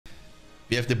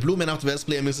We have the blue man of the West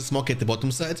player, Mr. Smoky, at the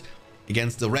bottom side,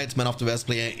 against the red man of the West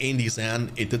player, Andy San,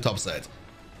 at the top side.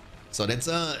 So that's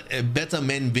a better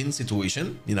man win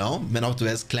situation, you know, man of the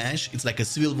West clash. It's like a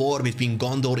civil war between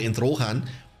Gondor and Rohan.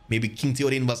 Maybe King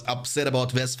Theoden was upset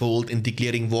about Westfold and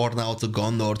declaring war now to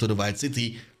Gondor, to the White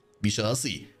City. We shall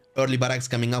see. Early barracks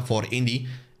coming up for Indy.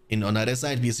 And on the other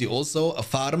side, we see also a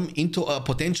farm into a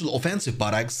potential offensive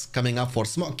barracks coming up for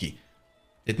Smoky.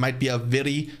 It might be a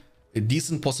very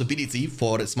decent possibility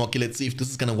for Smoky. Let's see if this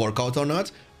is going to work out or not.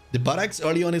 The barracks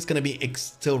early on is going to be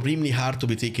extremely hard to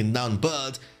be taken down,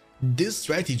 but this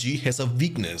strategy has a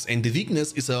weakness, and the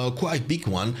weakness is a quite big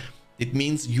one. It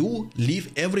means you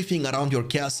leave everything around your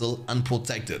castle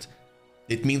unprotected.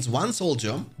 It means one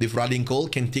soldier with rallying call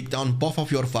can take down both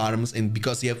of your farms, and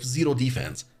because you have zero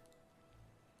defense.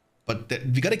 But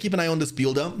we gotta keep an eye on this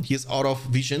builder. He's out of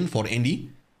vision for Andy,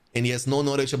 and he has no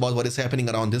knowledge about what is happening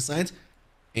around this side.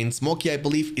 And Smoky, I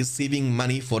believe, is saving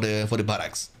money for the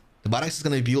barracks. The barracks is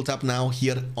gonna be built up now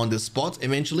here on the spot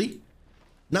eventually.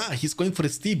 Nah, he's going for a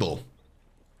stable.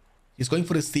 He's going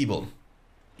for a stable.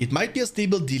 It might be a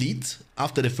stable delete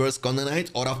after the first Gondor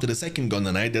Knight or after the second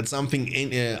Gondor Knight. That's something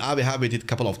RotWK did a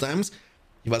couple of times.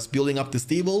 He was building up the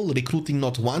stable, recruiting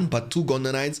not one but two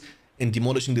Gondor Knights and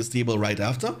demolishing the stable right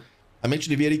after. I'm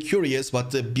actually very curious what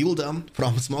the builder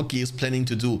from Smoky is planning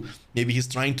to do. Maybe he's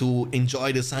trying to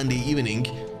enjoy the Sunday evening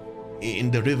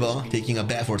in the river, taking a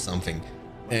bath or something.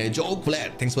 Joe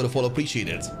Vlad, thanks for the follow, appreciate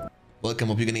it. Welcome,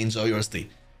 hope you're gonna enjoy your stay.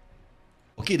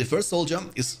 Okay, the first soldier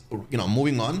is, you know,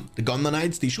 moving on. The Gondor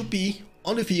Knights, they should be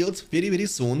on the field very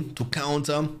soon to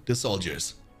counter the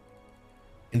soldiers.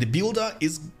 And the builder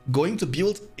is going to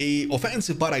build a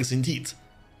offensive barracks indeed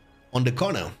on the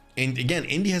corner. And again,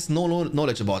 Andy has no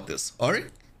knowledge about this, or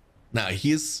now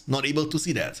he is not able to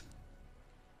see that.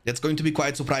 That's going to be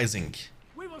quite surprising.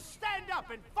 We will stand up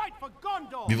and fight for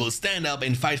Gondor. We will stand up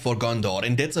and fight for Gondor,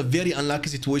 and that's a very unlucky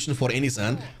situation for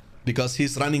Andy-san, because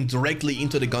he's running directly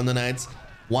into the Gondor Knights.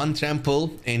 One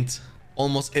trample, and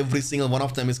almost every single one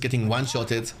of them is getting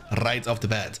one-shotted right off the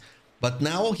bat. But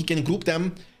now he can group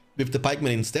them with the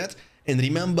pikemen instead. And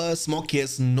remember, Smoky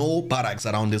has no barracks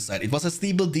around this side. It was a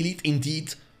stable delete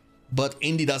indeed, but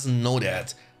Andy doesn't know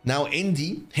that. Now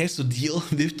Andy has to deal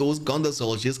with those Gondor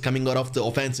soldiers coming out of the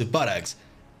offensive barracks.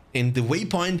 And the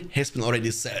waypoint has been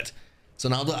already set. So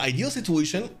now the ideal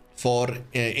situation for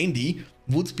Andy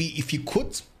would be if he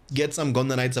could get some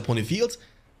Gondor Knights upon the field.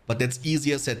 But that's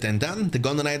easier said than done. The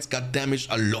Gondor Knights got damaged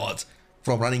a lot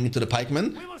from running into the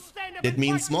pikemen. That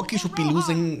means Smoky should be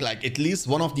losing like at least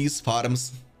one of these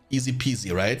farms. Easy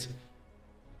peasy, right?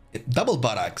 Double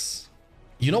barracks.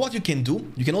 You know what you can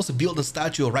do? You can also build a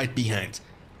statue right behind.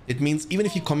 It means even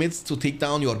if he commits to take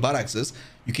down your barracks,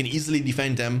 you can easily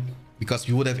defend them because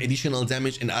you would have additional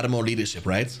damage and armor leadership,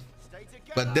 right?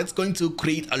 But that's going to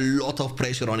create a lot of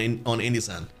pressure on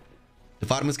Andy-san. The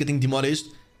farm is getting demolished.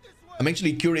 I'm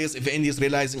actually curious if Andy is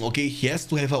realizing, okay, he has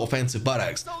to have an offensive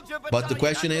barracks. But the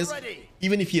question is,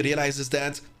 even if he realizes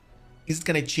that, is it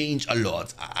gonna change a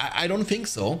lot? I don't think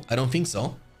so. I don't think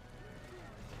so.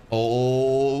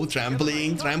 Oh,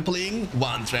 trampling.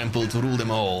 One trample to rule them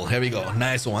all. Here we go.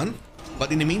 Nice one.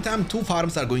 But in the meantime, two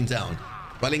farms are going down.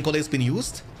 Rallying call has been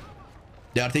used.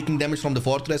 They are taking damage from the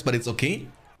fortress, but it's okay.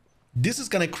 This is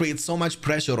gonna create so much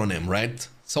pressure on him, right?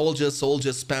 Soldiers,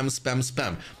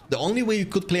 spam. The only way you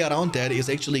could play around that is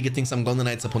actually getting some Gondor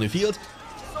Knights upon the field.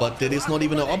 But there is not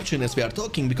even an option as we are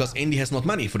talking because Andy has not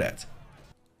money for that.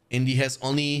 Andy has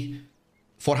only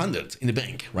 400 in the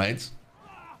bank, right?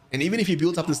 And even if he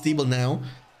builds up the stable now,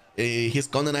 his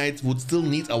Gondor Knight would still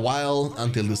need a while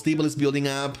until the stable is building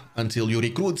up, until you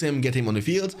recruit him, get him on the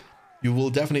field. You will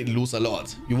definitely lose a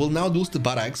lot. You will now lose the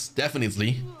barracks,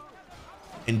 definitely.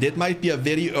 And that might be a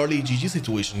very early GG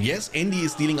situation. Yes, Andy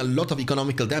is dealing a lot of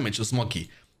economical damage to Smoky.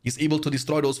 He's able to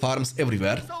destroy those farms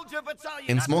everywhere.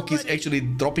 And Smoky is actually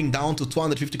dropping down to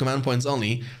 250 command points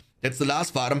only. That's the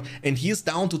last farm. And he is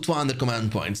down to 200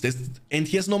 command points. And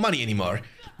he has no money anymore.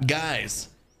 Guys,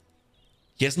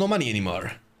 he has no money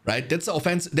anymore. Right? That's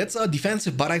a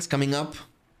defensive barracks coming up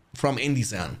from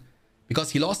Andy-san.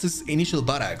 Because he lost his initial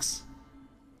barracks.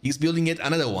 He's building yet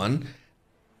another one.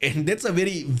 And that's a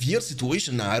very weird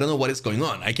situation now. I don't know what is going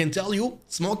on. I can tell you,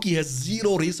 Smoky has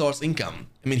zero resource income.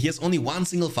 I mean, he has only one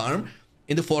single farm,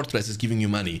 and the fortress is giving you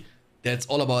money. That's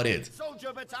all about it.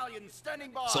 Soldier battalion standing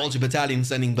by. Soldier battalion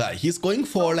standing by. He's going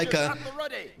for like a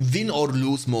win or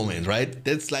lose moment, right?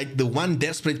 That's like the one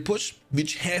desperate push,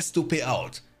 which has to pay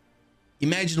out.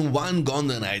 Imagine one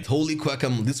Gondor Knight. Holy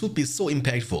quackam, this would be so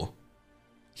impactful.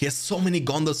 He has so many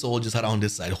Gondor soldiers around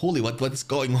this side. Holy, what is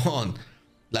going on?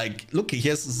 Like, look, he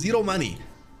has zero money.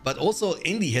 But also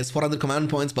Andy has 400 command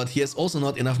points, but he has also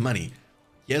not enough money.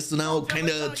 He has to now kind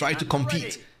of try to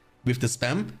compete with the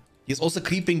spam. He's also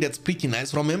creeping. That's pretty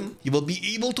nice from him. He will be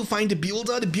able to find the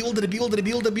builder.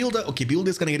 Okay, builder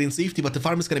is gonna get in safety, but the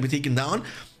farm is gonna be taken down.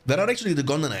 Where are actually the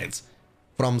Gondor Knights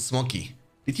from Smoky?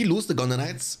 Did he lose the Gondor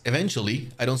Knights? Eventually,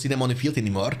 I don't see them on the field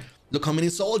anymore. Look how many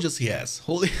soldiers he has.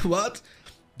 Holy what?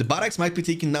 The barracks might be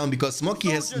taken down because Smoky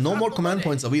has no more command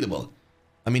points available.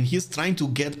 I mean, he's trying to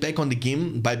get back on the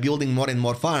game by building more and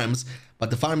more farms, but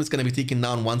the farm is gonna be taken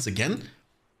down once again.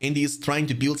 Andy is trying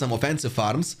to build some offensive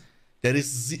farms. There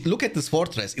is, look at this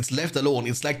fortress, it's left alone.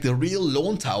 It's like the real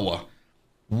lone tower.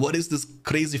 What is this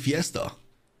crazy fiesta?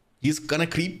 He's gonna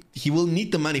creep, he will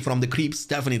need the money from the creeps,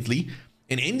 definitely.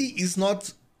 And Andy is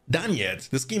not done yet.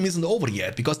 This game isn't over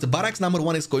yet because the barracks number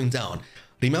 1 is going down.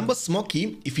 Remember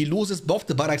Smoky, if he loses both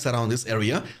the barracks around this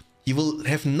area, he will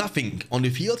have nothing on the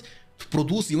field to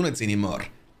produce units anymore.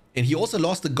 And he also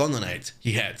lost the Gondor Knight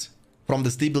he had from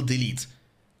the stable delete.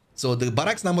 So the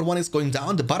barracks number 1 is going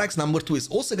down. The barracks number 2 is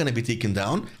also going to be taken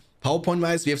down. PowerPoint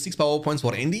wise, we have 6 power points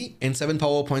for Andy and 7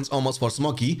 power points almost for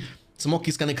Smoky.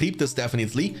 Smoky's going to creep this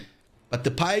definitely. But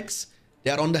the pikes,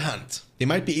 they are on the hunt. They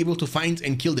might be able to find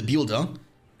and kill the builder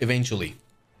eventually,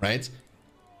 right?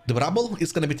 The rubble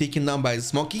is going to be taken down by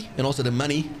Smoky and also the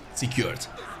money secured.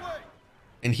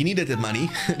 And he needed the money.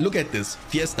 Look at this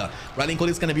fiesta. Rallying call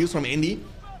is going to be used from Andy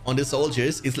on the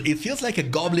soldiers. It feels like a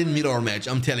goblin mirror match,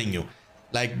 I'm telling you.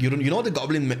 Like, you know the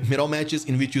goblin mirror matches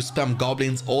in which you spam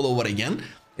goblins all over again?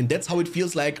 And that's how it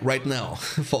feels like right now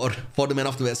for the Man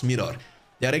of the West mirror.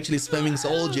 They are actually spamming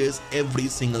soldiers every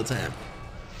single time.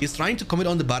 He's trying to commit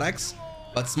on the barracks,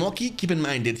 but Smoky, keep in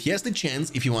mind that he has the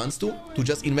chance, if he wants to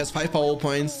just invest 5 power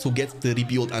points to get the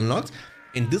rebuild unlocked,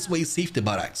 and this way save the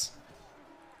barracks.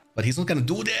 But he's not gonna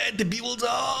do that, the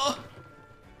builder!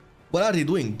 What are they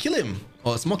doing? Kill him!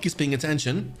 Oh, Smoky's paying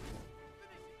attention.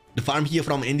 The farm here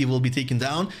from Andy will be taken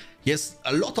down. He has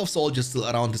a lot of soldiers still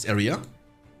around this area.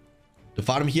 The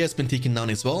farm here has been taken down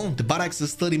as well. The barracks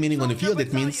is still remaining on the field.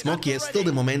 That means Smoky has still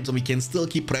the momentum. We can still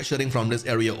keep pressuring from this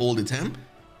area all the time.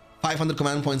 500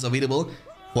 command points available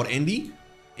for Andy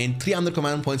and 300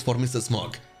 command points for Mr.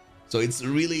 Smog. So it's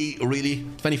really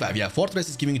 25. Yeah, Fortress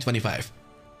is giving you 25.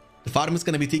 The farm is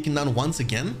going to be taken down once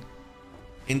again.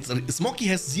 And Smoky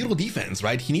has 0 defense,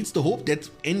 right? He needs to hope that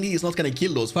Andy is not going to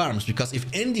kill those farms, because if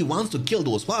Andy wants to kill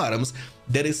those farms,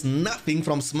 there is nothing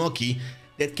from Smoky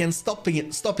that can stop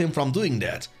him from doing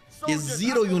that. He has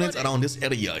 0 units around this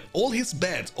area. All his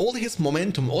bets, all his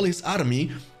momentum, all his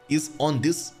army is on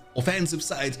this offensive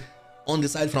side, on the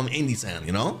side from Andy's hand,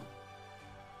 you know?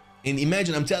 And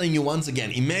imagine, I'm telling you once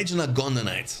again, imagine a Gondor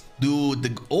Knight do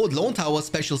the old Lone Tower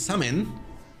special summon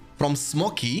from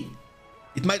Smoky.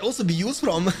 It might also be used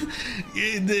from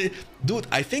dude,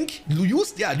 I think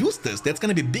use this. That's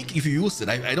gonna be big if you use it.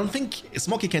 I don't think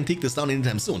Smoky can take this down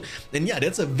anytime soon. And yeah,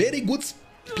 that's a very good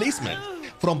placement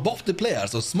from both the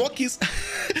players. So Smoky's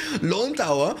Lone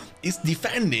Tower is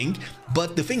defending,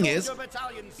 but the thing is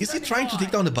he trying to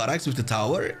take down the barracks with the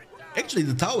tower? Actually,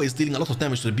 the tower is dealing a lot of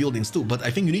damage to the buildings too, but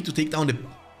I think you need to take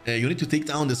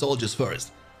down the soldiers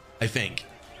first, I think.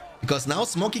 Because now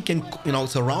Smoky can, you know,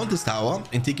 surround this tower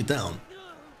and take it down.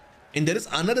 And there is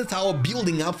another tower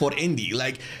building up for Andy.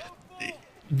 Like,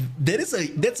 that's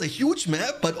a huge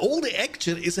map, but all the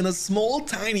action is in a small,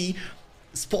 tiny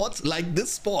spot like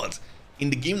this spot in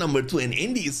the game number 2. And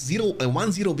Andy is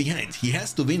 1-0 behind. He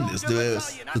has to win this.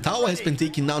 The tower has been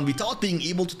taken down without being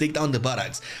able to take down the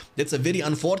barracks. That's a very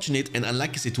unfortunate and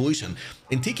unlucky situation.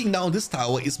 And taking down this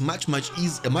tower is much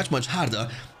harder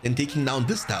than taking down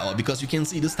this tower, because you can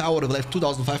see this tower will have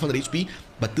 2500 HP,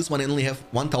 but this one only have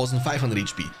 1500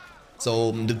 HP.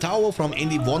 So the tower from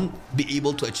Andy won't be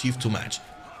able to achieve too much.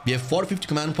 We have 450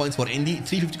 command points for Andy,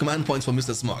 350 command points for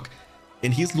Mr. Smog.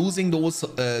 And he's losing those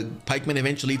pikemen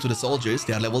eventually to the soldiers.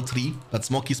 They are level 3, but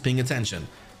Smog is paying attention.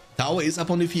 Tower is up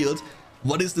on the field.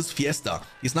 What is this fiesta?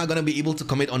 He's not gonna be able to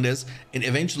commit on this and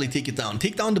eventually take it down.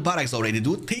 Take down the barracks already,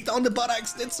 dude. Take down the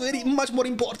barracks. That's very much more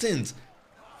important.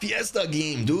 Fiesta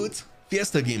game, dude.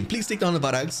 Fiesta game. Please take down the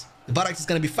barracks. The barracks is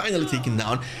gonna be finally taken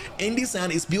down. Andy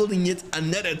San is building yet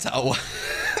another tower.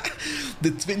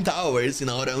 The twin towers, you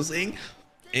know what I'm saying?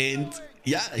 And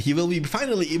yeah, he will be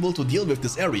finally able to deal with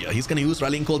this area. He's gonna use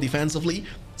Rallying Call defensively.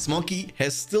 Smoky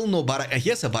has still no barracks. He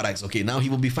has a barracks. Okay, now he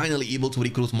will be finally able to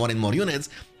recruit more and more units.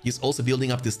 He's also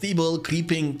building up the stable,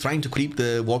 trying to creep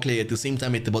the walkway at the same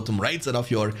time at the bottom right side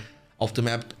of the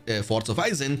map, Forts of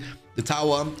Eisen. The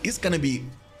tower is gonna be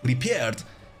repaired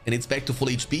and it's back to full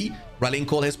HP. Rallying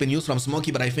Call has been used from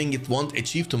Smoky, but I think it won't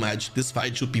achieve too much. This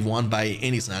fight should be won by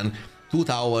Andy-san. 2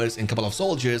 towers and a couple of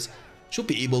soldiers should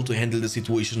be able to handle the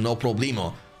situation, no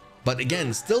problemo. But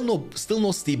again, still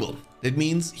no stable. That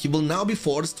means he will now be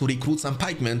forced to recruit some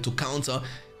pikemen to counter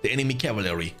the enemy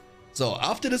cavalry. So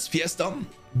after this fiesta,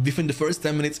 within the first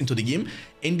 10 minutes into the game,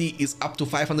 Andy is up to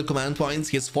 500 command points.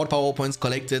 He has 4 power points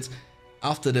collected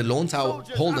after the lone tower.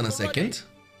 Hold on a second.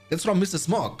 That's from Mr.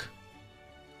 Smog.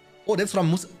 Oh, that's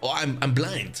from oh, I'm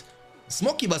blind.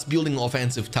 Smokey was building an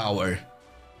offensive tower,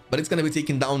 but it's gonna be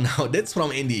taken down now. That's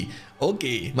from Andy.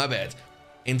 Okay, my bad.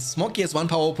 And Smokey has 1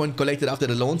 power point collected after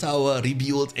the lone tower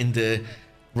rebuilt in the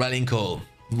rallying call.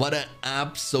 What an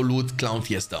absolute clown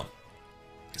fiesta.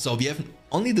 So we have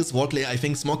only this work layer. I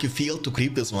think Smokey failed to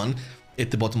creep this one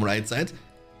at the bottom right side,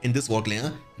 and this work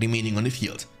layer remaining on the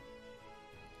field.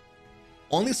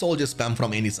 Only soldier spam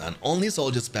from Andy-san. Only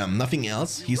soldier spam, nothing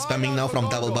else. He's spamming now from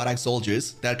double barrack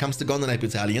soldiers. There comes the Gondor Knight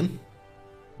Battalion.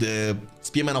 The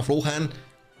Spearmen of Rohan.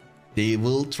 They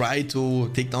will try to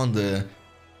take down the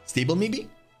stable, maybe?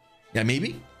 Yeah,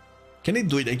 maybe. Can they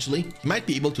do it actually? He might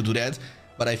be able to do that,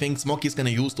 but I think Smokey is gonna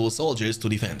use those soldiers to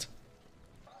defend.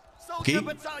 Okay,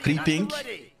 creeping.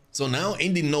 So now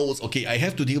Andy knows, okay, I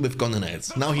have to deal with Gondor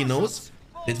Knights. Now he knows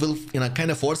that will, you know,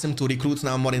 kind of force him to recruit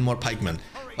now more and more pikemen.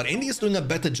 But Andy is doing a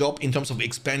better job in terms of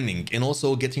expanding and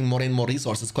also getting more and more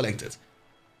resources collected.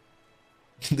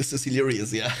 This is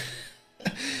hilarious, yeah.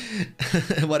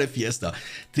 What a fiesta.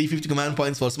 350 command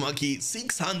points for Smokey,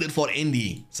 600 for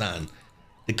Andy-san.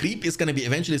 The creep is going to be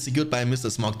eventually secured by Mr.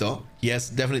 Smog though. He has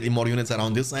definitely more units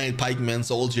around this side, pikemen,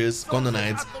 soldiers, Gondor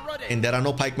Knights, and there are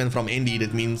no pikemen from Andy.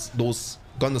 That means those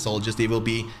Gondor soldiers, they will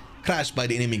be crashed by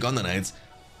the enemy Gondor Knights.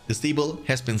 The stable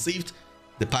has been saved.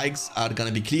 The pikes are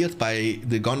gonna be cleared by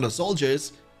the Gondor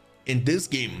soldiers, and this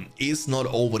game is not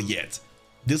over yet.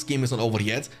 This game is not over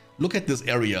yet. Look at this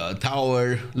area,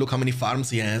 tower, look how many farms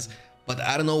he has, but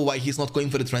I don't know why he's not going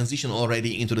for the transition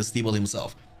already into the stable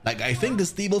himself. Like, I think the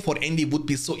stable for Andy would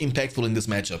be so impactful in this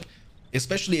matchup,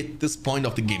 especially at this point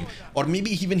of the game. Or maybe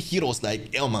even heroes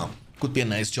like Elma could be a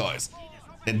nice choice.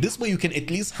 And this way you can at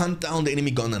least hunt down the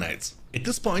enemy Gondor Knights. At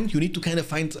this point you need to kind of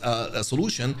find a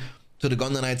solution to the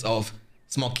Gondor Knights of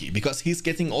Smokey, because he's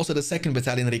getting also the 2nd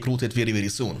battalion recruited very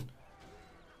soon.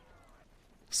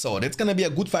 So that's gonna be a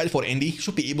good fight for Andy. He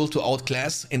should be able to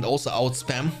outclass and also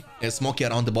outspam Smokey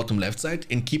around the bottom left side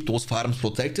and keep those farms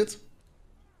protected.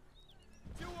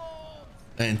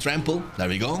 And trample, there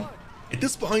we go. At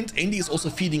this point Andy is also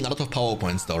feeding a lot of power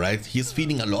points though, right? He's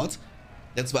feeding a lot.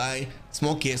 That's why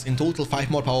Smokey has in total 5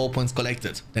 more power points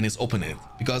collected than his opponent,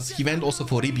 because he went also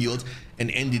for rebuild and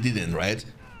Andy didn't, right?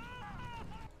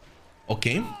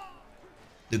 Okay,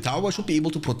 the tower should be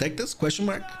able to protect us, question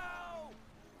mark.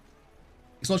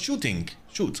 It's not shooting.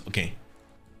 Shoot, okay.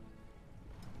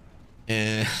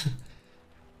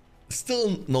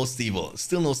 Still no stable.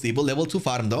 Still no stable. Level 2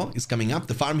 farm though is coming up.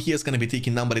 The farm here is going to be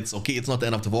taken down, but it's okay. It's not the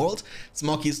end of the world.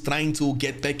 Smokey is trying to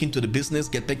get back into the business,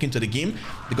 get back into the game.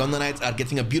 The Gondor Knights are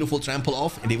getting a beautiful trample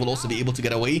off, and they will also be able to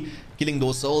get away. Killing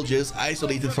those soldiers,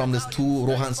 isolated from this 2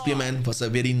 Rohan Spearmen, was a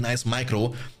very nice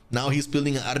micro. Now he's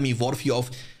building an army worthy of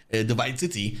the White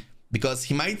City, because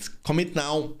he might commit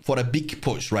now for a big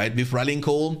push, right? With rallying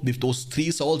call, with those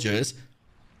 3 soldiers.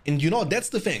 And you know, that's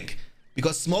the thing.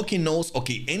 Because Smokey knows,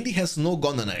 okay, Andy has no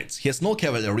Gondor Knights, he has no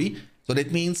cavalry, so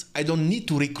that means I don't need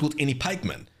to recruit any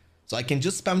pikemen. So I can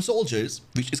just spam soldiers,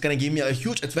 which is gonna give me a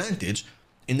huge advantage,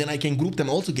 and then I can group them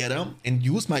all together and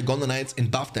use my Gondor Knights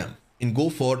and buff them, and go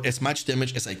for as much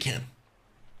damage as I can.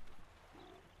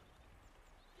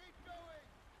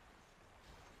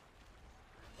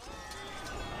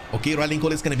 Okay, rallying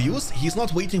call is gonna be used. He's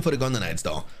not waiting for the Gondor Knights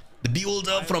though. The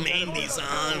build-up from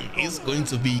Andy-san is going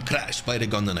to be crashed by the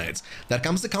Gondor Knights. There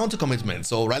comes the counter commitment.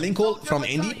 So rallying call from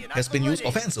Andy has been used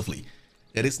offensively.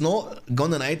 There is no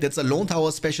Gondor Knight. That's a lone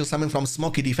tower special summon from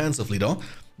Smokey defensively though.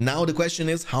 Now the question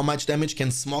is, how much damage can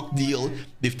Smok deal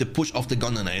with the push of the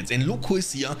Gondor Knights? And look who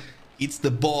is here. It's the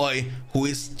boy who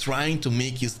is trying to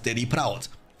make his daddy proud.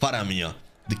 Faramir,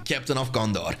 the captain of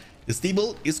Gondor. The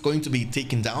stable is going to be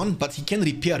taken down, but he can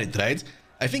repair it, right?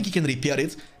 I think he can repair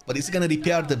it. But is he gonna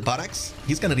repair the barracks?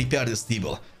 He's gonna repair the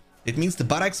stable. It means the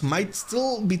barracks might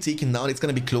still be taken down. It's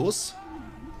gonna be close.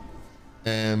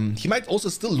 He might also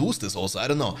still lose this also. I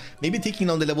don't know. Maybe taking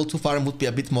down the level 2 farm would be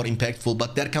a bit more impactful.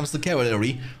 But there comes the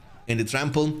cavalry. And the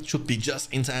trample should be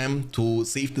just in time to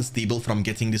save the stable from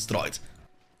getting destroyed.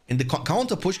 And the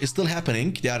counter push is still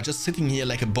happening. They are just sitting here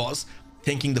like a boss,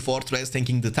 tanking the fortress,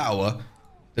 tanking the tower.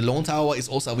 The lone tower is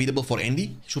also available for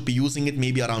Andy. He should be using it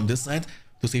maybe around this side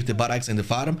to save the barracks and the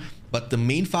farm, but the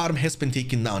main farm has been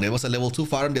taken down. There was a level 2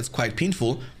 farm that's quite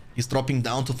painful. He's dropping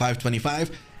down to 525,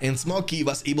 and Smokey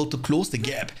was able to close the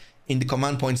gap in the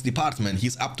command points department.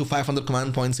 He's up to 500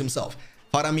 command points himself.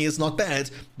 Faramir is not bad,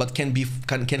 but can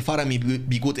Faramir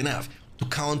be good enough to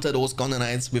counter those Gondor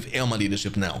Knights with Elma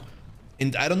leadership now?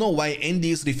 And I don't know why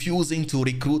Andy is refusing to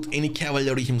recruit any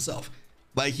cavalry himself.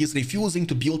 Why he's refusing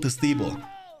to build a stable.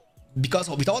 Because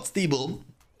without stable,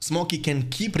 Smoky can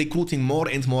keep recruiting more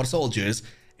and more soldiers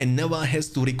and never has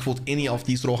to recruit any of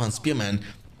these Rohan spearmen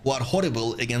who are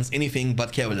horrible against anything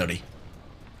but cavalry.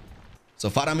 So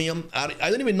Faramir,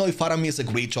 I don't even know if Faramir is a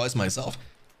great choice myself.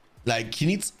 Like, he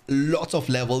needs lots of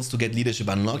levels to get leadership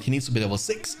unlocked. He needs to be level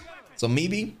 6. So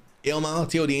maybe Elma,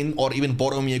 Theoden, or even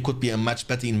Boromir could be a much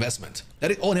better investment.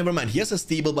 Oh, never mind. He has a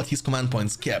stable, but his command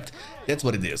points kept. That's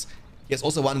what it is. He has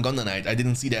also one Gondor Knight. I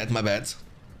didn't see that, my bad.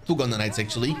 2 Gondor Knights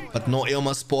actually, but no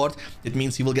Elma support. It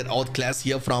means he will get outclassed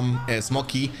here from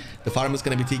Smoky. The farm is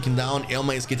going to be taken down.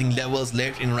 Elma is getting levels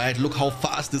left and right. Look how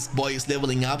fast this boy is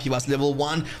leveling up. He was level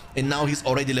 1 and now he's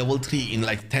already level 3 in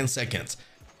like 10 seconds.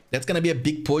 That's going to be a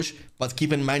big push, but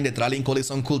keep in mind that Rallying Call is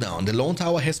on cooldown. The Lone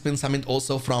Tower has been summoned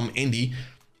also from Andy,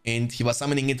 and he was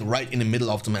summoning it right in the middle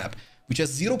of the map, which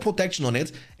has 0 protection on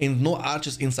it and no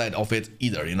archers inside of it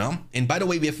either, you know. And by the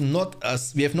way, we have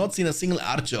not seen a single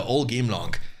archer all game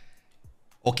long.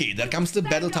 Okay, there comes the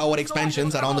battle tower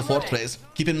expansions around the fortress.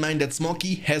 Keep in mind that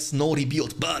Smoky has no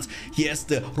rebuild, but he has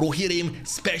the Rohirrim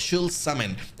special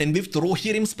summon. And with the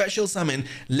Rohirrim special summon,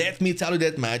 let me tell you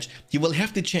that much, he will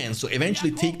have the chance to eventually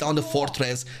take down the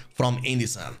fortress from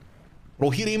Andy-san.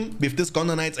 Rohirrim with this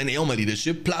Gondor Knights and Elma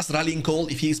leadership plus Rallying Call,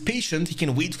 if he is patient, he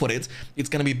can wait for it. It's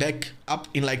gonna be back up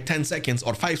in like 10 seconds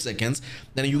or 5 seconds.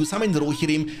 Then you summon the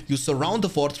Rohirrim, you surround the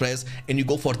fortress, and you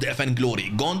go for death and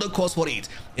glory. Gondor calls for it,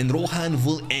 and Rohan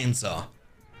will answer.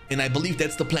 And I believe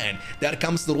that's the plan. There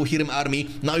comes the Rohirrim army.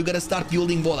 Now you gotta start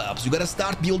building wall-ups. You gotta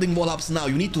start building wall-ups now.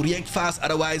 You need to react fast,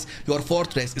 otherwise your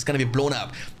fortress is gonna be blown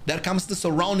up. There comes the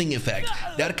surrounding effect.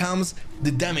 There comes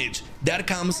the damage. There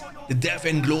comes the death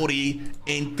and glory,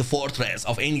 and the fortress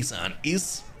of Andy-san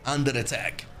is under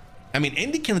attack. I mean,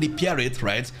 Andy can repair it,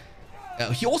 right?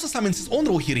 He also summons his own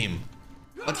Rohirrim,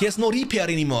 but he has no repair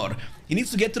anymore. He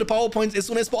needs to get to the power points as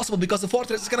soon as possible because the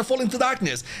fortress is gonna fall into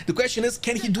darkness. The question is,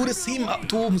 can he do the same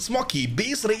to Smoky?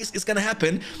 Base race is gonna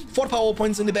happen. 4 power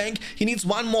points in the bank. He needs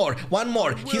one more.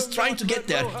 He's trying to get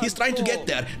there. He's trying to get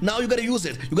there. Now you gotta use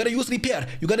it. You gotta use repair.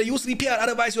 You gotta use repair.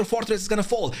 Otherwise, your fortress is gonna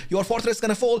fall. Your fortress is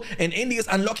gonna fall, and Andy is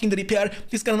unlocking the repair.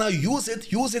 He's gonna now use it.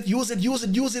 Use it. Use it. Use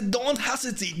it. Use it. Don't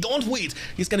hesitate. Don't wait.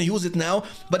 He's gonna use it now.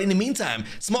 But in the meantime,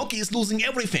 Smoky is losing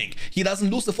everything. He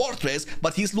doesn't lose the fortress,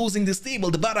 but he's losing the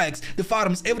stable, the barracks, the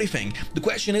farms, everything. The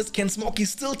question is, can Smoky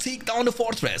still take down the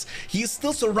fortress? He is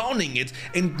still surrounding it,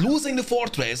 and losing the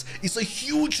fortress is a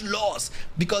huge loss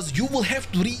because you will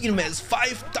have to reinvest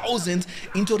 5,000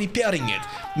 into repairing it.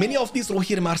 Many of these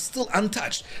Rohirrim are still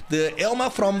untouched. The Elma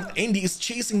from Andy is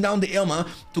chasing down the Elma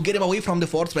to get him away from the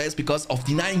fortress because of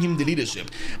denying him the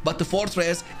leadership. But the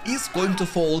fortress is going to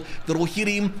fall. The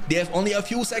Rohirrim, they have only a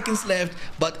few seconds left,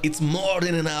 but it's more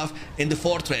than enough. And the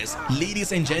fortress,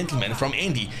 ladies and gentlemen, from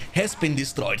Andy has been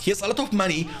destroyed. He has a lot of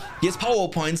money, he has power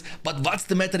points, but what's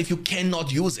the matter if you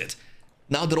cannot use it?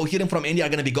 Now the Rohirrim from India are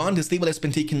gonna be gone. The stable has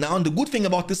been taken down. The good thing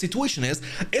about this situation is,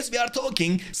 as we are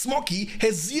talking, Smoky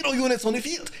has 0 units on the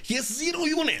field. He has 0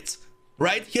 units,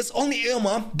 right? He has only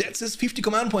Elma. That's his 50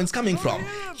 command points coming from.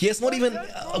 He has not even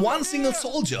one single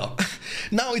soldier.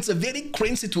 Now it's a very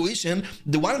crazy situation.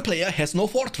 The one player has no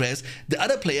fortress, the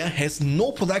other player has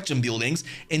no production buildings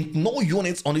and no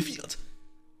units on the field.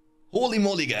 Holy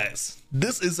moly, guys.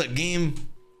 This is a game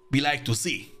we like to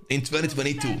see in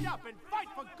 2022. Stand up and fight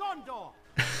for Gondor.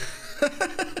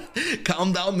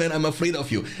 Calm down, man. I'm afraid of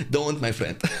you. Don't, my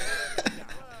friend.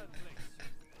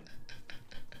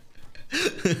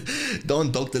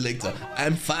 Don't, Dr. Lecter.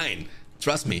 I'm fine.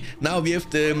 Trust me. Now we have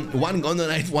the 1 Gondor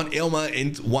Knight, 1 Elma,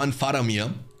 and 1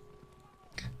 Faramir.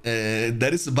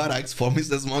 That is the barracks for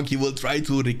Mr. Smoke. He will try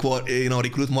to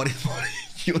recruit more and more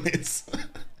units.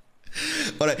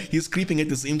 Alright, he's creeping at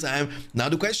the same time. Now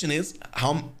the question is,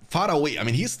 how far away? I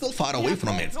mean, he's still far away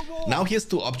from it. Now he has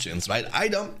 2 options, right?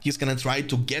 Either he's gonna try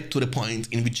to get to the point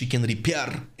in which he can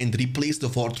repair and replace the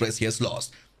fortress he has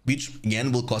lost, which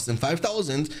again will cost him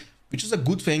 5,000, which is a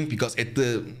good thing because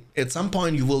at some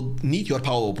point you will need your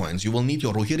power points. You will need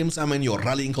your Rohirrim summon, your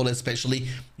Rallying Call especially.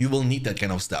 You will need that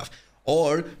kind of stuff.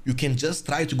 Or you can just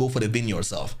try to go for the win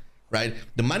yourself. Right?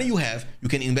 The money you have, you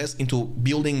can invest into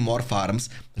building more farms,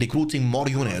 recruiting more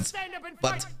units.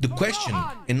 But the question,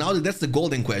 and now that's the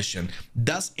golden question,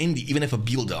 does Andy even have a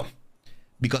builder?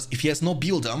 Because if he has no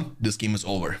builder, this game is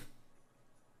over.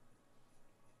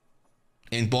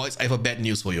 And boys, I have a bad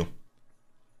news for you.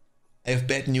 I have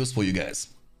bad news for you guys.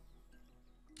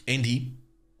 Andy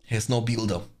has no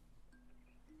builder.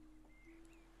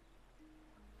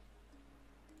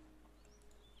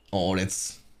 Oh,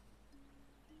 that's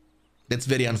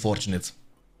very unfortunate.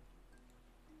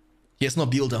 He has no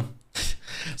builder.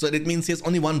 So that means he has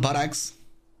only one barracks,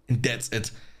 and that's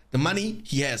it. The money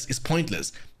he has is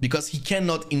pointless because he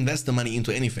cannot invest the money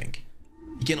into anything.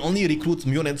 He can only recruit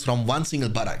units from one single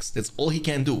barracks. That's all he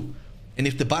can do. And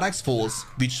if the barracks falls,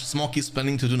 which Smoky is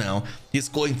planning to do now, he's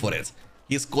going for it.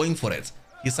 He's going for it.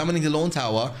 He's summoning the Lone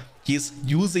Tower. He's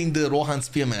using the Rohan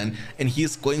Spearman, and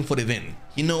he's going for the win.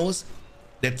 He knows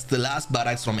that's the last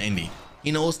barracks from Andy.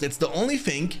 He knows that's the only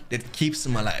thing that keeps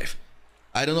him alive.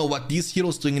 I don't know what these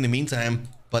heroes doing in the meantime,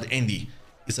 but Andy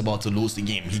is about to lose the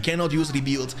game. He cannot use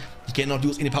rebuild. He cannot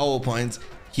use any power points.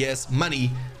 He has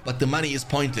money, but the money is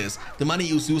pointless. The money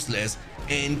is useless.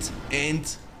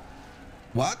 And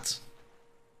what?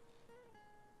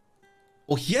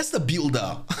 Oh, he has the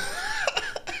builder.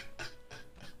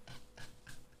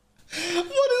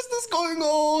 What is this going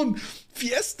on?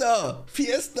 Fiesta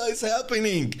is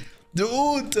happening,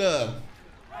 dude.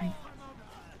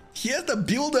 He has the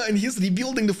builder and he's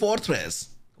rebuilding the fortress.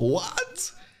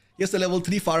 What? He has the level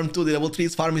 3 farm too. The level 3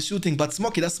 farm is shooting, but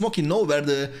Smoky, does Smoky know where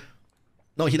the...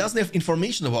 No, he doesn't have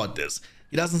information about this.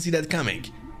 He doesn't see that coming.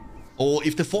 Or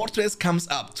if the fortress comes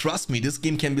up, trust me, this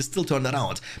game can be still turned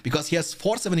around. Because he has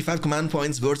 475 command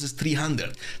points versus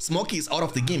 300. Smoky is out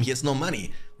of the game. He has no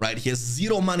money, right? He has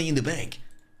zero money in the bank.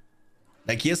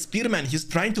 Like, he has Spearman. He's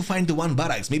trying to find the one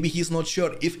barracks. Maybe he's not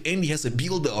sure if Andy has a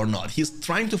builder or not. He's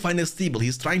trying to find a stable.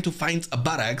 He's trying to find a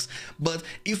barracks. But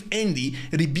if Andy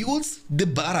rebuilds the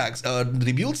barracks,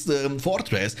 rebuilds the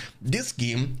fortress, this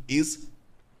game is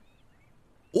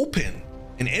open.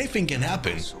 And anything can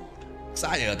happen.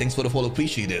 Xayah, thanks for the follow.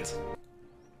 Appreciate it.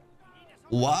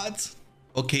 What?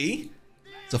 Okay.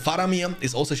 So Faramir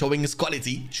is also showing his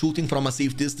quality, shooting from a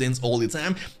safe distance all the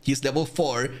time. He's level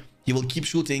 4. He will keep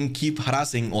shooting, keep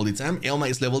harassing all the time. Elma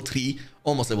is level 3,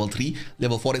 almost level 3.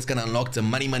 Level 4 is gonna unlock the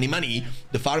money.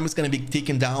 The farm is gonna be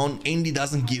taken down. Andy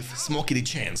doesn't give Smoky the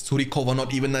chance to recover,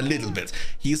 not even a little bit.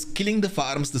 He's killing the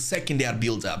farms the second they are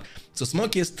built up. So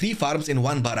Smoky has 3 farms in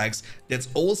 1 barracks. That's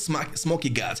all Smoky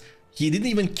got. He didn't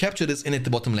even capture this in at the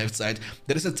bottom left side.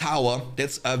 There is a tower.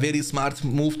 That's a very smart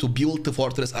move to build the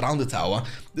fortress around the tower.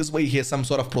 This way he has some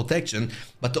sort of protection.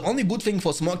 But the only good thing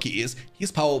for Smoky is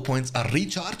his power points are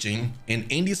recharging and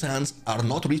Andy's hands are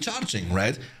not recharging,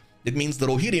 right? That means the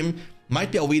Rohirrim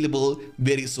might be available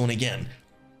very soon again.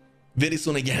 Very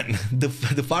soon again. The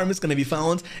farm is gonna be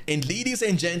found. And ladies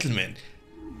and gentlemen,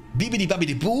 Bibbidi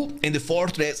Babbidi Boo, and the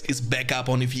fortress is back up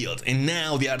on the field. And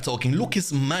now we are talking. Look,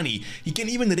 his money. He can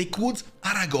even recruit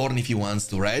Aragorn if he wants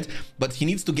to, right? But he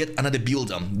needs to get another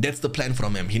builder. That's the plan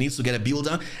from him. He needs to get a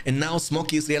builder. And now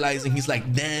Smoky is realizing, he's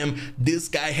like, damn, this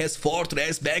guy has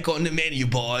fortress back on the menu,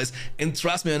 boys. And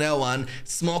trust me on that one,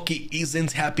 Smoky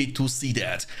isn't happy to see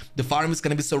that. The farm is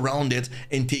gonna be surrounded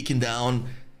and taken down.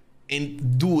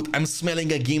 And dude, I'm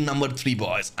smelling a game number 3,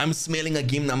 boys. I'm smelling a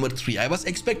game number 3. I was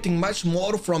expecting much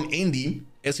more from Andy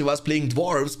as he was playing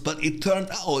dwarves, but it turned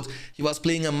out he was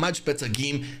playing a much better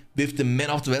game with the Man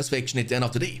of the West faction at the end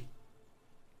of the day.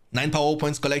 9 power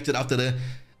points collected after the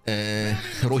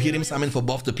Rohirrim summon for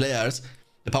both the players.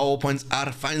 The power points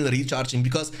are finally recharging,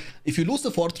 because if you lose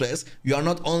the fortress, you are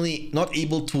not only not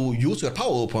able to use your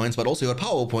power points, but also your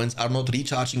power points are not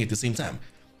recharging at the same time.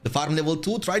 The farm level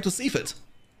 2, try to save it.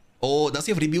 Oh, does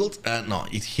he have rebuild? No,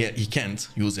 he can't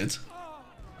use it.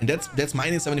 And that's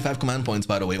minus 75 command points,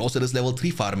 by the way. Also, this level 3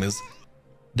 farm is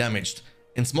damaged.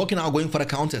 And Smoky now going for a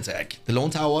counterattack. The Lone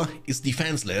Tower is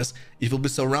defenseless. It will be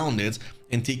surrounded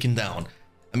and taken down.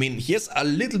 I mean, he has a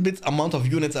little bit amount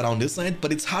of units around this side,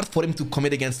 but it's hard for him to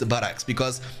commit against the barracks,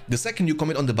 because the second you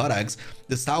commit on the barracks,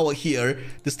 this tower here,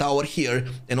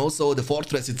 and also the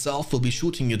fortress itself will be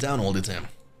shooting you down all the time.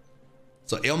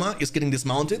 So Elma is getting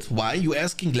dismounted. Why, you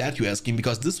asking? Glad you asking,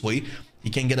 because this way he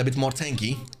can get a bit more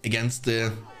tanky against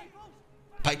the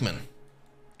pikemen.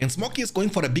 And Smoky is going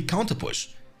for a big counter push.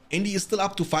 Andy is still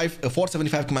up to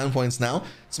 475 command points now.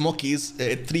 Smoky is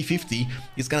at 350.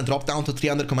 He's gonna drop down to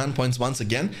 300 command points once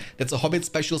again. That's a Hobbit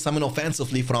special summon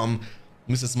offensively from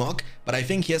Mrs. Mock, but I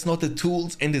think he has not the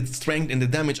tools and the strength and the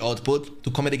damage output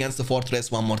to commit against the fortress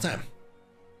one more time.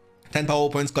 10 power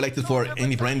points collected for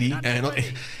Andy Brandy, not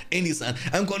Andy son.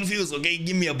 I'm confused, okay?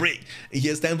 Give me a break. He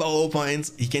has 10 power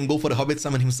points. He can go for the Hobbit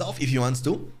summon himself if he wants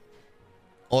to.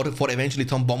 Or for eventually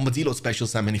Tom Bombadillo special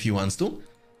summon if he wants to.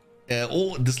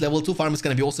 Oh, this level 2 farm is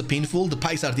going to be also painful. The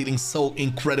pikes are dealing so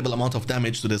incredible amount of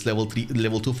damage to this level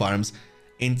 2 farms.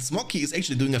 And Smoky is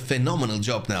actually doing a phenomenal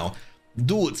job now.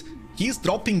 Dude, he's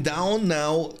dropping down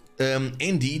now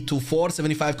Andy to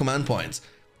 475 command points.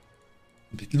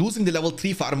 Losing the level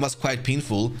 3 farm was quite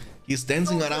painful. He's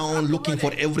dancing around looking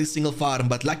for every single farm,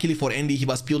 but luckily for Andy, he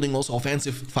was building also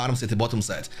offensive farms at the bottom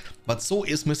side. But so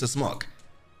is Mr. Smog.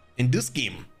 And this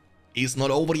game is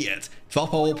not over yet.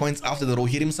 12 power points after the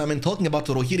Rohirrim summon. Talking about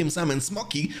the Rohirrim summon,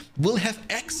 Smoky will have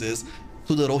access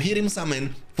to the Rohirrim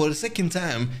summon for a second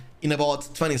time in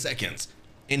about 20 seconds.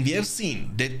 And we have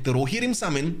seen that the Rohirrim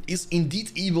summon is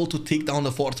indeed able to take down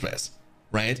the fortress,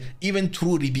 right? Even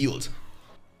through rebuild.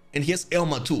 And here's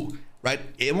Elma too. Right,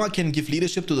 Elma can give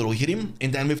leadership to the Rohirrim,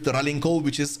 and then with the Rallying Call,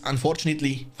 which is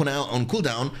unfortunately for now on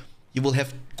cooldown, you will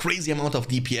have crazy amount of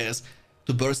DPS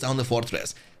to burst down the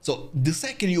fortress. So the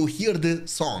second you hear the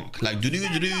song, like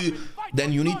do-do-do-do,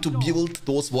 then you need to build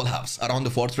those wall hubs around the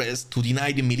fortress to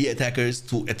deny the melee attackers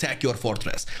to attack your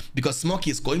fortress. Because Smoky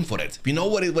is going for it. We know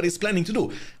what he's planning to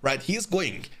do, right? He's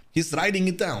going. He's riding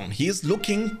it down. He's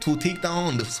looking to take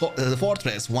down the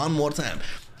fortress one more time.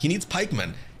 He needs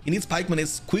pikemen. He needs pikemen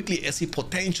as quickly as he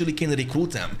potentially can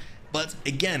recruit them. But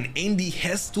again, Andy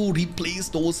has to replace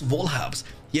those wall hubs.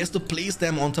 He has to place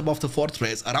them on top of the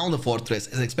fortress, around the fortress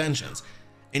as expansions.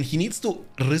 And he needs to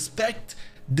respect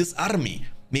this army.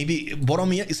 Maybe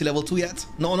Boromir is level 2 yet?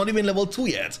 No, not even level 2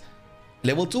 yet.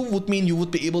 Level 2 would mean you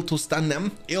would be able to stun them.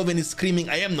 Eowyn is screaming,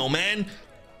 I am no man.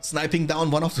 Sniping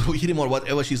down one of the Rohirrim or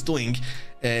whatever she's doing.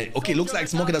 Okay, looks like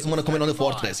Smoky doesn't want to come in on the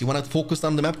fortress. He want to focus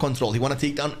on the map control. He want to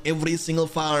take down every single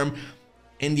farm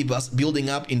Andy was building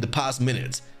up in the past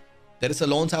minutes. There is a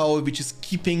lone tower which is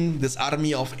keeping this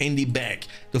army of Andy back.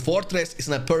 The fortress is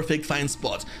in a perfect fine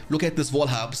spot. Look at these wall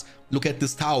hubs. Look at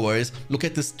these towers. Look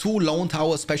at this 2 lone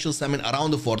tower special summon around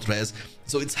the fortress.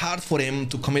 So it's hard for him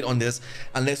to commit on this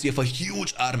unless you have a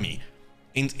huge army.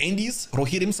 And Andy's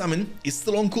Rohirrim summon is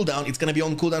still on cooldown. It's gonna be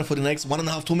on cooldown for the next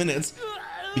 1.5–2 minutes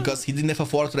because he didn't have a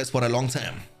fortress for a long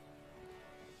time.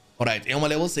 Alright, Elma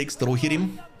level 6, the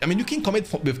Rohirrim. I mean, you can commit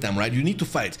with them, right? You need to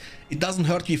fight. It doesn't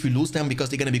hurt you if you lose them because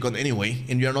they're gonna be gone anyway,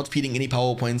 and you're not feeding any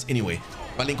power points anyway.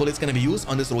 Rallying Call is gonna be used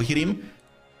on this Rohirrim.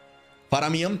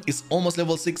 Faramir is almost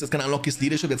level 6. It's gonna unlock his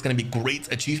leadership. That's gonna be great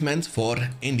achievement for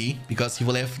Andy because he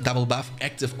will have double buff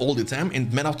active all the time,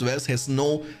 and Man of the West has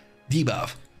no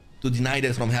debuff to deny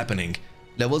that from happening.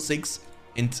 Level 6,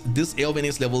 and this Eowyn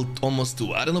is level almost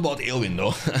 2. I don't know about Eowyn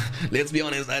though. Let's be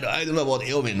honest, I don't know about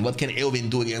Eowyn. What can Eowyn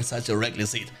do against such a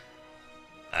reckless hit?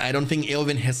 I don't think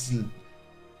Eowyn has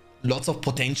lots of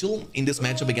potential in this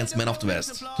matchup against Man of the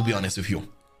West, to be honest with you.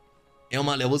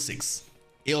 Elma level 6.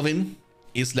 Eowyn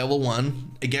is level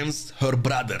 1 against her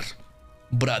brother.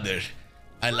 Brother,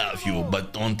 I love you,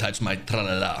 but don't touch my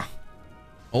tralala.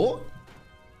 Oh?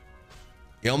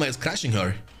 Elma is crashing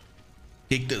her.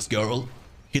 Take this, girl.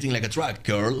 Hitting like a truck,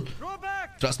 girl.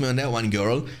 Trust me on that one,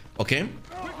 girl. Okay.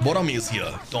 Boromir is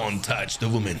here. Don't touch the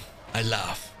woman. I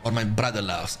laugh. Or my brother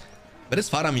laughs. But it's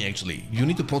Faramir actually. You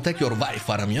need to protect your wife,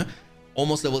 Faramir.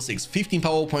 Almost level 6. 15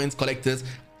 power points collected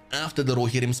after the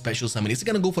Rohirrim special summon. Is he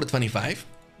gonna go for 25?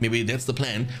 Maybe that's the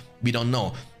plan. We don't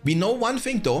know. We know one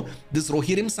thing though. This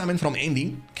Rohirrim summon from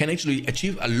Andy can actually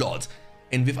achieve a lot.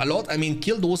 And with a lot, I mean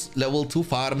kill those level 2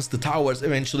 farms, the towers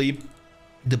eventually.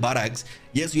 The barracks.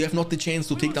 Yes, you have not the chance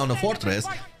to take down a fortress,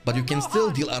 but you can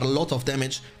still deal a lot of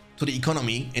damage to the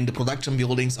economy and the production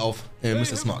buildings of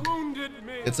Mr. Smog.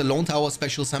 It's a lone tower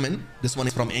special summon. This one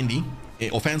is from Andy,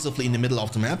 offensively in the middle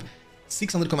of the map.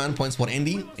 600 command points for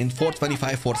Andy and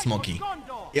 425 for Smoky.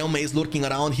 Elma is lurking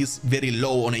around. He's very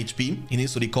low on HP. He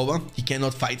needs to recover. He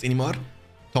cannot fight anymore.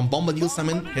 Tom Bombadil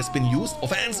summon has been used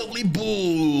offensively.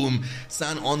 Boom!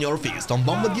 Sun on your face. Tom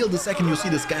Bombadil, the second you see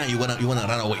this guy, you wanna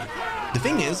run away. The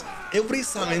thing is, every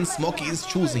summon Smoky is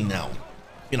choosing now,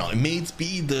 you know, it may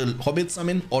be the Hobbit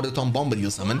summon or the Tom Bombadil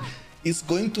summon, is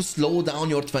going to slow down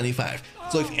your 25.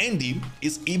 So if Andy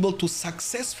is able to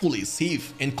successfully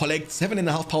save and collect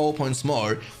 7.5 power points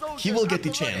more, he will get the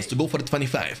chance to go for the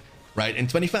 25, right? And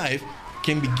 25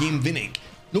 can be game winning.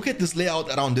 Look at this layout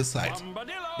around this side,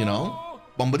 you know?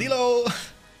 Bombadillo!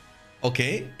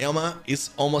 Okay, Elma is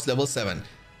almost level 7.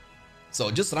 So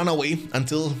just run away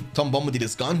until Tom Bombadil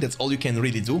is gone. That's all you can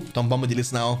really do. Tom Bombadil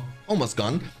is now almost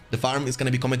gone. The farm is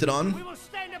gonna be committed on. We will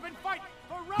stand up and fight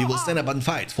for Rohan. We will stand up and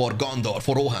fight for Gondor,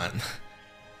 for Rohan.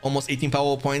 Almost 18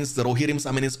 power points. The Rohirrim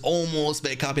summon is almost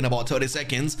back up in about 30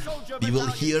 seconds. We will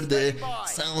hear the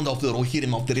sound of the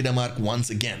Rohirrim of the Riddermark once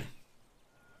again.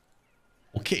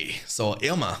 Okay, so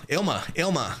Elma.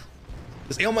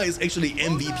 This Elma is actually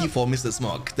MVP for Mr.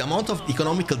 Smog. The amount of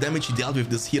economical damage he dealt with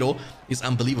this hero is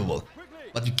unbelievable.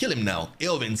 But you kill him now.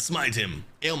 Eowyn, smite him.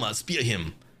 Elma, spear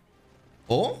him.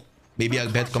 Oh, maybe a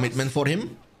bad commitment for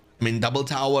him. I mean, double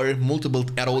tower, multiple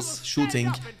arrows shooting.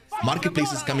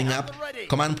 Marketplace is coming up.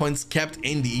 Command points kept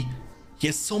Andy. He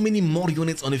has so many more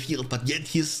units on the field, but yet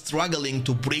he's struggling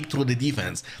to break through the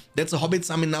defense. That's a Hobbit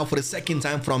summon now for the second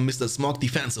time from Mr. Smog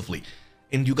defensively.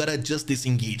 And you gotta just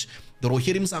disengage. The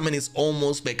Rohirrim summon is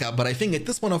almost back up, but I think at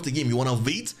this point of the game, you wanna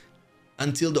wait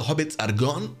until the Hobbits are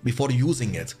gone before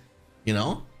using it. You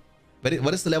know? But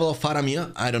what is the level of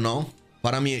Faramir? I don't know.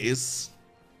 Faramir is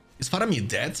Faramir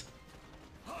dead?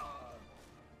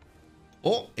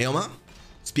 Oh, Elma.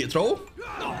 Spear throw.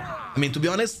 I mean, to be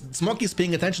honest, Smog is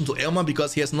paying attention to Elma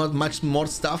because he has not much more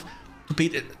stuff to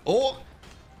pay. Oh,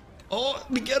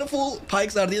 be careful.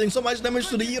 Pikes are dealing so much damage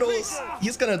to the heroes.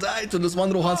 He's gonna die to this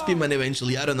one Rohan Spearman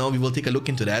eventually. I don't know. We will take a look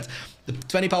into that. The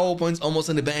 20 power points almost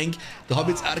in the bank. The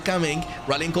Hobbits are coming.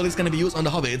 Rallying Call is gonna be used on the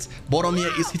Hobbits.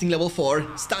 Boromir is hitting level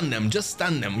 4. Stun them. Just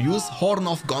stun them. Use Horn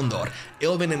of Gondor.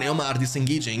 Elven and Elma are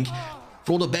disengaging.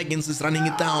 Frodo Baggins is running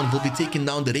it down. Will be taken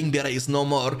down. The Ring Bearer is no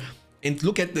more. And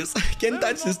look at this. I can't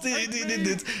touch this.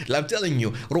 I'm telling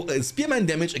you. Spearman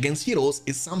damage against heroes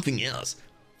is something else.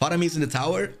 Faramir is in the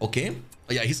tower. Okay.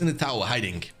 Oh yeah, he's in the tower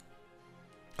hiding.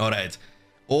 Alright.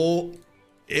 Oh,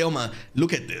 Elma.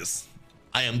 Look at this.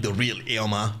 I am the real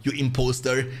Elma. You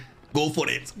imposter. Go for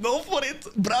it. Go for it.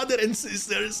 Brother and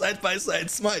sister side by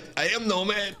side. Smite. I am no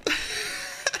man.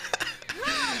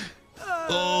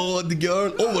 Oh, the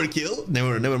girl. Overkill.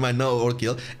 Never mind. No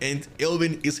overkill. And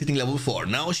Elvin is hitting level 4.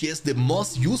 Now she has the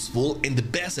most useful and the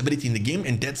best ability in the game.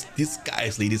 And that's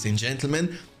Disguise, ladies and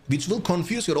gentlemen. Which will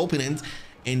confuse your opponent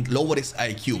and lower his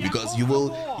IQ, because you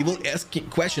will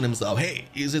question himself, hey,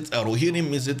 is it a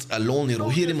Rohirrim, is it a lonely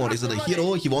Rohirrim, or is it a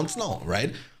hero? He wants to know,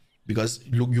 right? Because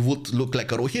you would look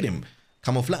like a Rohirrim.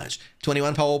 Camouflage.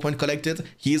 21 power point collected.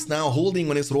 He is now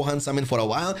holding on his Rohan summon for a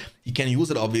while. He can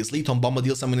use it obviously. Tom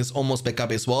Bombadil summon is almost back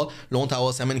up as well. Lone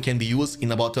Tower summon can be used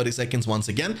in about 30 seconds once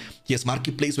again. He has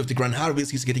Marketplace with the Grand Harvest.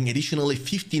 He's getting additionally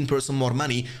 15% more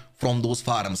money from those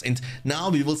farms. And now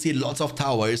we will see lots of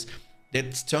towers.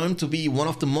 That's turned to be one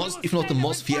of the most, if not the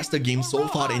most fiesta games so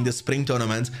far in the spring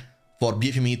tournament for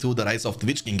BFME 2, the Rise of the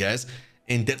Witch King, guys.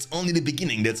 And that's only the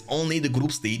beginning. That's only the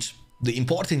group stage. The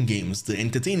important games, the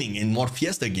entertaining and more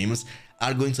fiesta games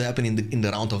are going to happen in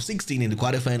the round of 16, in the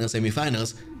quarterfinals,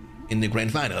 semifinals, in the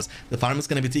grand finals. The farm is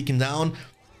going to be taken down.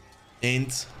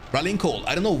 And Rallying Call.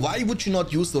 I don't know, why would you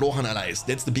not use the Rohan allies?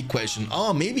 That's the big question.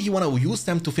 Oh, maybe you want to use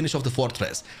them to finish off the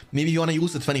fortress. Maybe you want to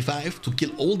use the 25 to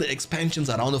kill all the expansions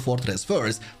around the fortress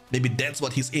first. Maybe that's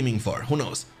what he's aiming for. Who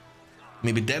knows?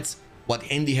 Maybe that's what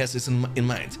Andy has in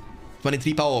mind.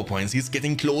 23 power points. He's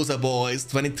getting closer, boys.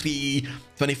 23,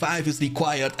 25 is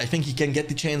required. I think he can get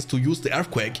the chance to use the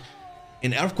Earthquake.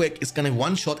 And Earthquake is gonna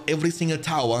one-shot every single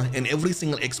tower and every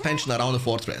single expansion around the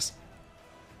fortress.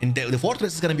 And the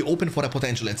fortress is gonna be open for a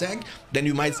potential attack. Then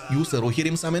you might use the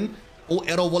Rohirrim summon. Oh,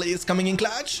 Arrow Volley is coming in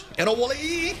clutch. Arrow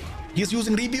Volley! He's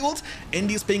using rebuild and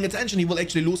he's paying attention. He will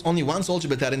actually lose only one soldier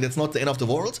battalion. That's not the end of the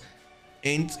world.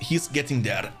 And he's getting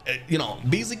there. You know,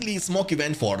 basically smoke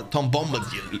event for Tom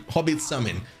Bombadil, Hobbit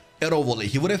summon, Arrow Volley.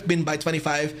 He would have been by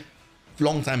 25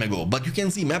 long time ago. But you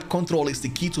can see map control is the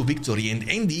key to victory. And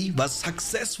Andy was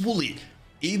successfully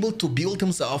able to build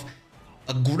himself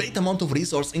a great amount of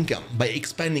resource income by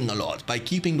expanding a lot, by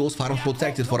keeping those farms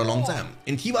protected for a long time.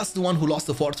 And he was the one who lost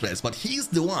the fortress, but he's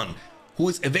the one who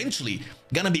is eventually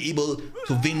gonna be able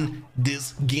to win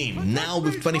this game. Now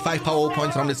with 25 power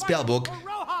points from the spellbook.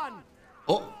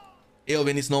 Oh,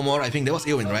 Eowyn is no more. I think that was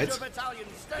Eowyn, right?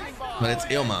 But it's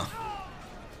Elma.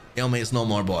 Elma is no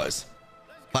more, boys.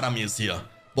 Faramir is here.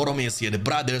 Boromir is here. The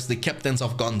brothers, the captains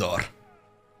of Gondor.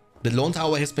 The Lone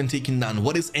Tower has been taken down.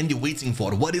 What is Andy waiting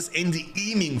for? What is Andy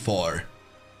aiming for?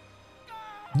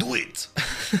 Do it.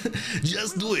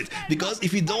 Just do it. Because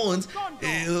if you don't,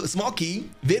 Smoky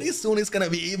very soon is gonna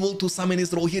be able to summon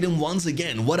his Rohirrim once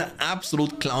again. What an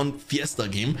absolute clown fiesta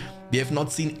game. We have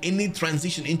not seen any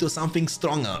transition into something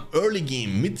stronger. Early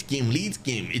game, mid game, late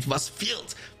game, it was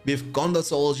filled with Gondor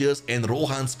soldiers and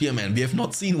Rohan spearmen. We have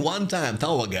not seen one time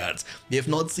Tower Guards. We have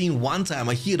not seen one time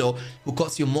a hero who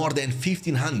costs you more than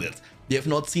 1500. We have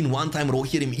not seen one time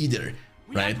Rohirrim either,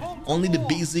 right? Only the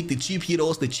basic, the cheap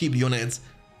heroes, the cheap units.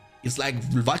 It's like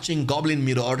watching Goblin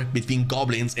Mirror between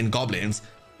goblins and goblins.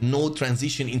 No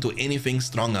transition into anything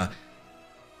stronger.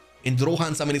 And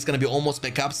Rohan summon is gonna be almost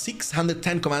back up.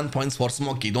 610 command points for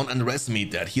Smoky. Don't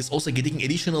underestimate that. He's also getting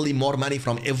additionally more money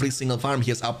from every single farm he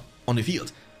has up on the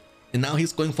field. And now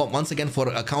he's going for once again for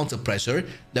a counter pressure.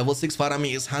 Level 6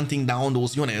 Faramir is hunting down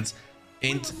those units.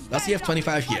 And does he have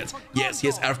 25 yet? Yes, he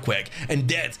has Earthquake. And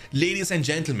that, ladies and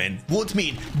gentlemen, would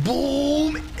mean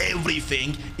boom,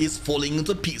 everything is falling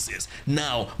into pieces.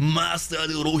 Now, Master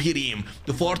Rohirrim,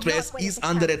 the fortress is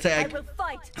under attack.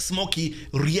 Smokey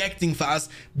reacting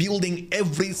fast, building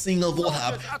every single wall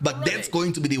hub, but that's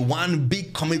going to be the one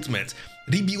big commitment.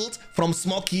 Rebuild from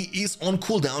Smokey is on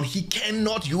cooldown. He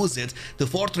cannot use it. The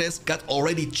fortress got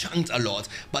already chunked a lot,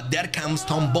 but there comes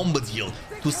Tom Bombadil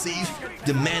to save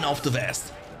the man of the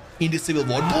West in the Civil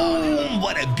War. Boom!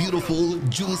 What a beautiful,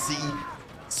 juicy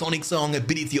Sonic Song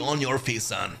ability on your face,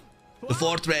 son. The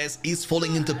fortress is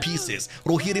falling into pieces.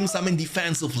 Rohirrim summoned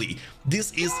defensively.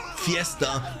 This is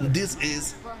Fiesta. This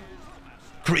is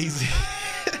crazy.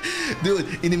 Dude,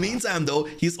 in the meantime though,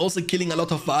 he's also killing a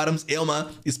lot of farms.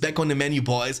 Elma is back on the menu,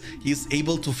 boys. He's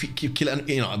able to kill,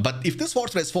 you know, but if this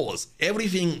fortress falls,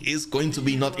 everything is going to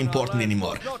be not important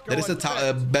anymore. There is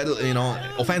a battle, you know,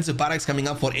 offensive barracks coming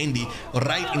up for Andy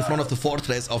right in front of the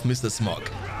fortress of Mr. Smog.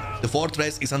 The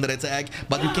fortress is under attack,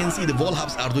 but you can see the wall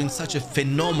hubs are doing such a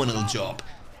phenomenal job.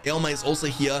 Elma is also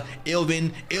here.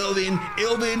 Elvin,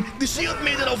 the shield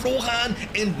maiden of Rohan,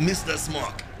 and Mr.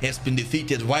 Smog has been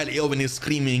defeated while Elvin is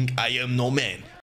screaming, "I am no man."